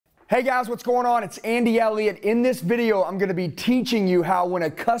Hey guys, what's going on? It's Andy Elliott. In this video, I'm going to be teaching you how when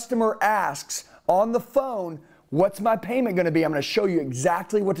a customer asks on the phone, what's my payment going to be? I'm going to show you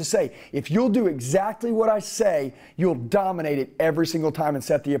exactly what to say. If you'll do exactly what I say, you'll dominate it every single time and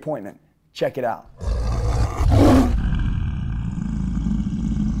set the appointment. Check it out.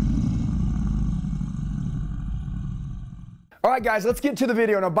 All right, guys, let's get to the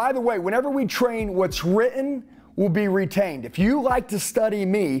video. Now, by the way, whenever we train, what's written will be retained. If you like to study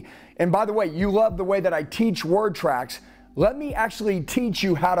me, and by the way, you love the way that I teach word tracks, let me actually teach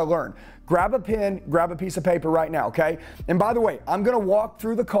you how to learn. Grab a pen, grab a piece of paper right now, okay? And by the way, I'm gonna walk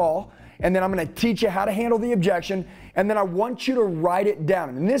through the call, and then I'm gonna teach you how to handle the objection, and then I want you to write it down.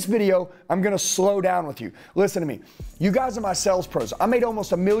 And in this video, I'm gonna slow down with you. Listen to me. You guys are my sales pros. I made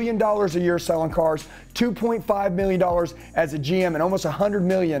almost $1 million a year selling cars, $2.5 million as a GM, and almost $100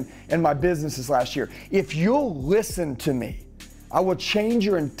 million in my businesses last year. If you'll listen to me, I will change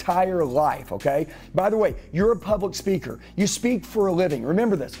your entire life, okay? By the way, you're a public speaker. You speak for a living.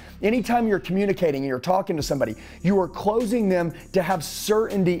 Remember this. Anytime you're communicating and you're talking to somebody, you are closing them to have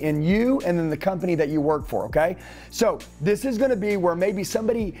certainty in you and in the company that you work for, okay? So this is gonna be where maybe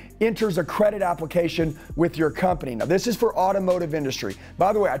somebody enters a credit application with your company. Now this is for automotive industry.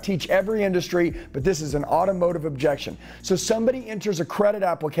 By the way, I teach every industry, but this is an automotive objection. So somebody enters a credit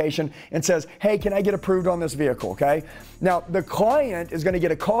application and says, hey, can I get approved on this vehicle, okay? Now the client is going to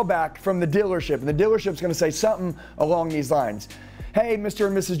get a call back from the dealership, and the dealership's going to say something along these lines. Hey, Mr.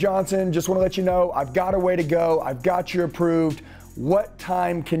 and Mrs. Johnson, just want to let you know, I've got a way to go. I've got you approved. What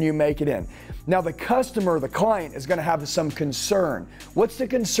time can you make it in? Now, the customer, the client, is going to have some concern. What's the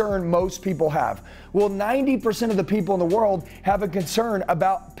concern most people have? Well, 90% of the people in the world have a concern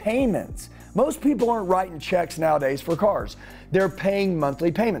about payments. Most people aren't writing checks nowadays for cars. They're paying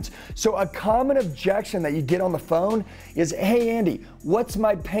monthly payments. So a common objection that you get on the phone is, hey Andy, what's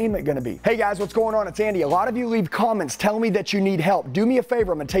my payment gonna be? Hey guys, what's going on? It's Andy. A lot of you leave comments telling me that you need help. Do me a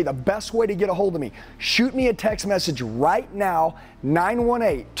favor, I'm gonna tell you the best way to get a hold of me. Shoot me a text message right now,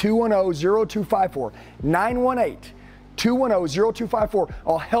 918-210-0254. 918-210-0254.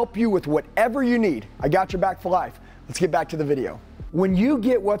 I'll help you with whatever you need. I got your back for life. Let's get back to the video. When you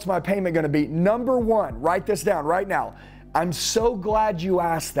get what's my payment gonna be, number one, write this down right now. I'm so glad you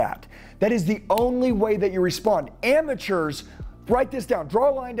asked that. That is the only way that you respond. Amateurs, write this down. Draw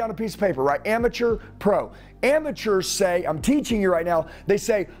a line down a piece of paper, right? Amateur, pro. Amateurs say, I'm teaching you right now, they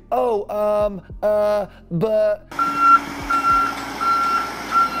say, oh, but,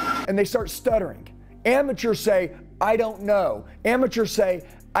 and they start stuttering. Amateurs say, I don't know. Amateurs say,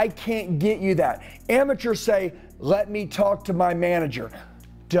 I can't get you that. Amateurs say, let me talk to my manager.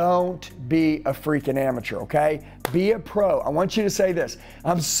 Don't be a freaking amateur, okay? Be a pro. I want you to say this.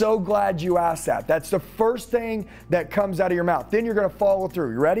 I'm so glad you asked that. That's the first thing that comes out of your mouth. Then you're gonna follow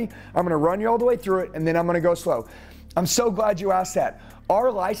through. You ready? I'm gonna run you all the way through it, and then I'm gonna go slow. I'm so glad you asked that.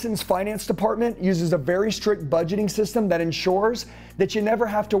 Our licensed finance department uses a very strict budgeting system that ensures that you never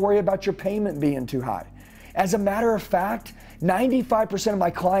have to worry about your payment being too high. As a matter of fact, 95% of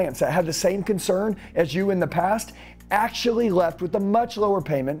my clients that had the same concern as you in the past actually left with a much lower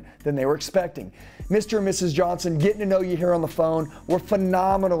payment than they were expecting. Mr. and Mrs. Johnson, getting to know you here on the phone, we're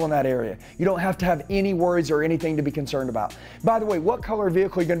phenomenal in that area. You don't have to have any worries or anything to be concerned about. By the way, what color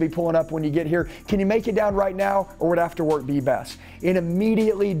vehicle are you going to be pulling up when you get here? Can you make it down right now, or would after work be best? And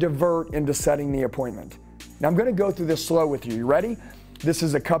immediately divert into setting the appointment. Now I'm going to go through this slow with you. You ready? This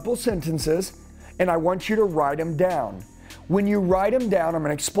is a couple sentences, and I want you to write them down. When you write them down, I'm going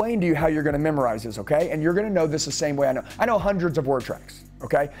to explain to you how you're going to memorize this, okay? And you're going to know this the same way I know. I know hundreds of word tracks,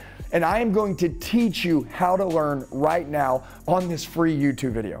 okay? And I am going to teach you how to learn right now on this free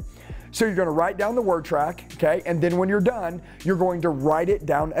YouTube video. So you're going to write down the word track, okay? And then when you're done, you're going to write it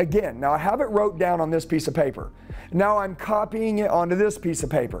down again. Now I have it wrote down on this piece of paper. Now I'm copying it onto this piece of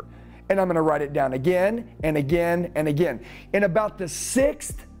paper. And I'm going to write it down again and again and again. In about the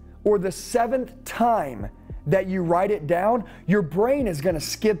 6th or the 7th time that you write it down, your brain is going to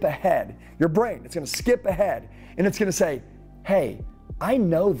skip ahead. Your brain, it's going to skip ahead, and it's going to say, hey, I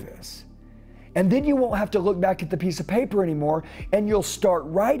know this. And then you won't have to look back at the piece of paper anymore, and you'll start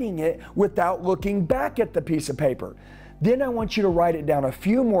writing it without looking back at the piece of paper. Then I want you to write it down a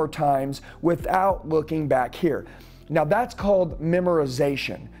few more times without looking back here. Now that's called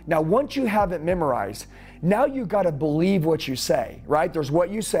memorization. Now once you have it memorized, now you got to believe what you say, right? There's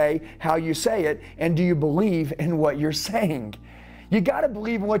what you say, how you say it, and do you believe in what you're saying? You got to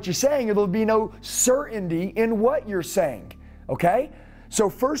believe in what you're saying, or there'll be no certainty in what you're saying, okay? So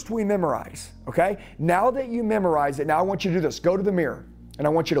first we memorize, okay? Now that you memorize it, now I want you to do this. Go to the mirror, and I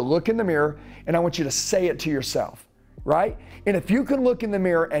want you to look in the mirror, and I want you to say it to yourself. right? And if you can look in the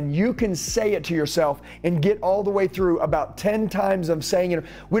mirror and you can say it to yourself and get all the way through about 10 times of saying it,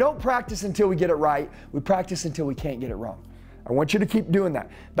 we don't practice until we get it right. We practice until we can't get it wrong. I want you to keep doing that.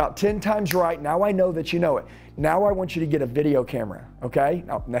 About 10 times right. Now I know that you know it. Now I want you to get a video camera, okay?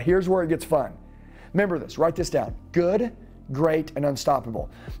 Now here's where it gets fun. Remember this, write this down. Good, great, and unstoppable.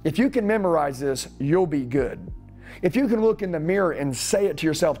 If you can memorize this, you'll be good. If you can look in the mirror and say it to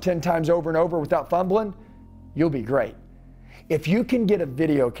yourself 10 times over and over without fumbling, you'll be great. If you can get a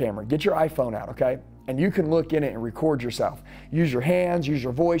video camera, get your iPhone out, okay? And you can look in it and record yourself. Use your hands, use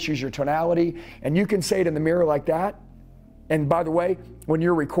your voice, use your tonality, and you can say it in the mirror like that. And by the way, when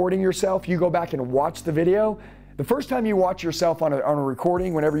you're recording yourself, you go back and watch the video. The first time you watch yourself on a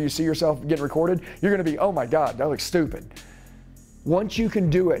recording, whenever you see yourself getting recorded, you're gonna be, oh my God, that looks stupid. Once you can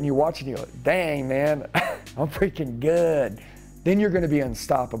do it and you watch it and you go, dang man, I'm freaking good, then you're gonna be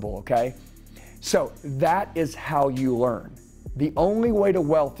unstoppable, okay? So that is how you learn. The only way to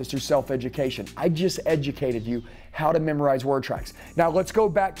wealth is through self-education. I just educated you how to memorize word tracks. Now let's go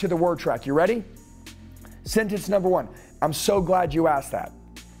back to the word track. You ready? Sentence number 1. I'm so glad you asked that.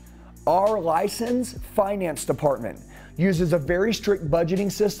 Our licensed finance department uses a very strict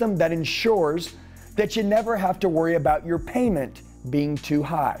budgeting system that ensures that you never have to worry about your payment being too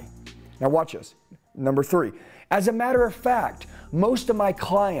high. Now watch this. Number 3. As a matter of fact, most of my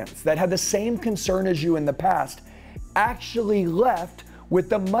clients that had the same concern as you in the past actually left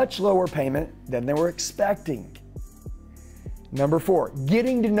with a much lower payment than they were expecting. Number 4,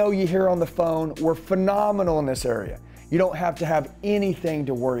 getting to know you here on the phone. We're phenomenal in this area. You don't have to have anything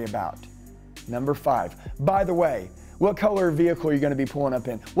to worry about. Number 5, by the way, what color vehicle are you going to be pulling up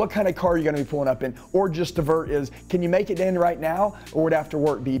in? What kind of car are you going to be pulling up in? Or just divert is, can you make it in right now, or would after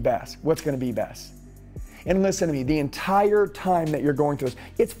work be best? What's going to be best? And listen to me, the entire time that you're going through this,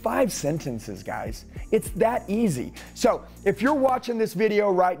 it's 5 sentences, guys. It's that easy. So if you're watching this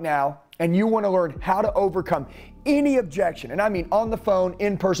video right now and you want to learn how to overcome any objection, and I mean on the phone,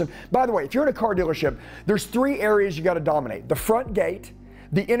 in person. By the way, if you're in a car dealership, there's 3 areas you got to dominate: the front gate,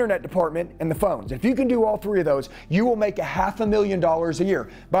 the internet department, and the phones. If you can do all 3 of those, you will make $500,000 a year.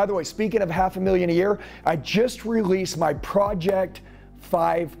 By the way, speaking of $500,000 a year, I just released my Project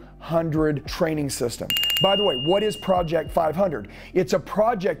 500 training system. By the way, what is Project 500? It's a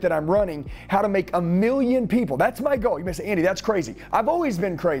project that I'm running, how to make 1 million people. That's my goal. You may say, Andy, that's crazy. I've always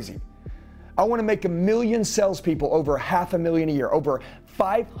been crazy. I want to make 1 million salespeople over $500,000 a year, over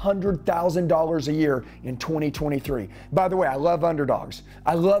 $500,000 a year in 2023. By the way, I love underdogs.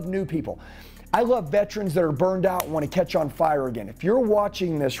 I love new people. I love veterans that are burned out and want to catch on fire again. If you're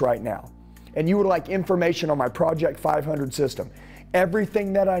watching this right now and you would like information on my Project 500 system,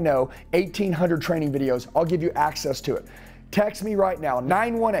 everything that I know, 1,800 training videos, I'll give you access to it. Text me right now,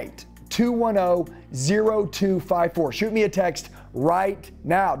 918-210-0254. Shoot me a text right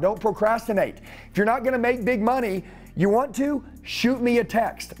now. Don't procrastinate. If you're not going to make big money, you want to, shoot me a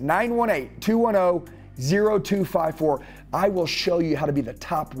text, 918-210-0254. I will show you how to be the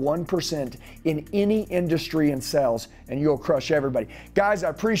top 1% in any industry in sales, and you'll crush everybody. Guys, I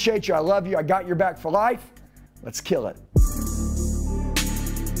appreciate you. I love you. I got your back for life. Let's kill it.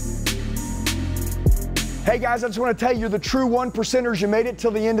 Hey guys, I just want to tell you, you're the true 1%ers. You made it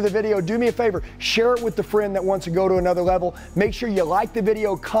till the end of the video. Do me a favor, share it with the friend that wants to go to another level. Make sure you like the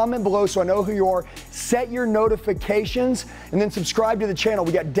video, comment below so I know who you are, set your notifications, and then subscribe to the channel.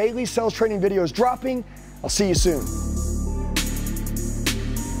 We got daily sales training videos dropping. I'll see you soon.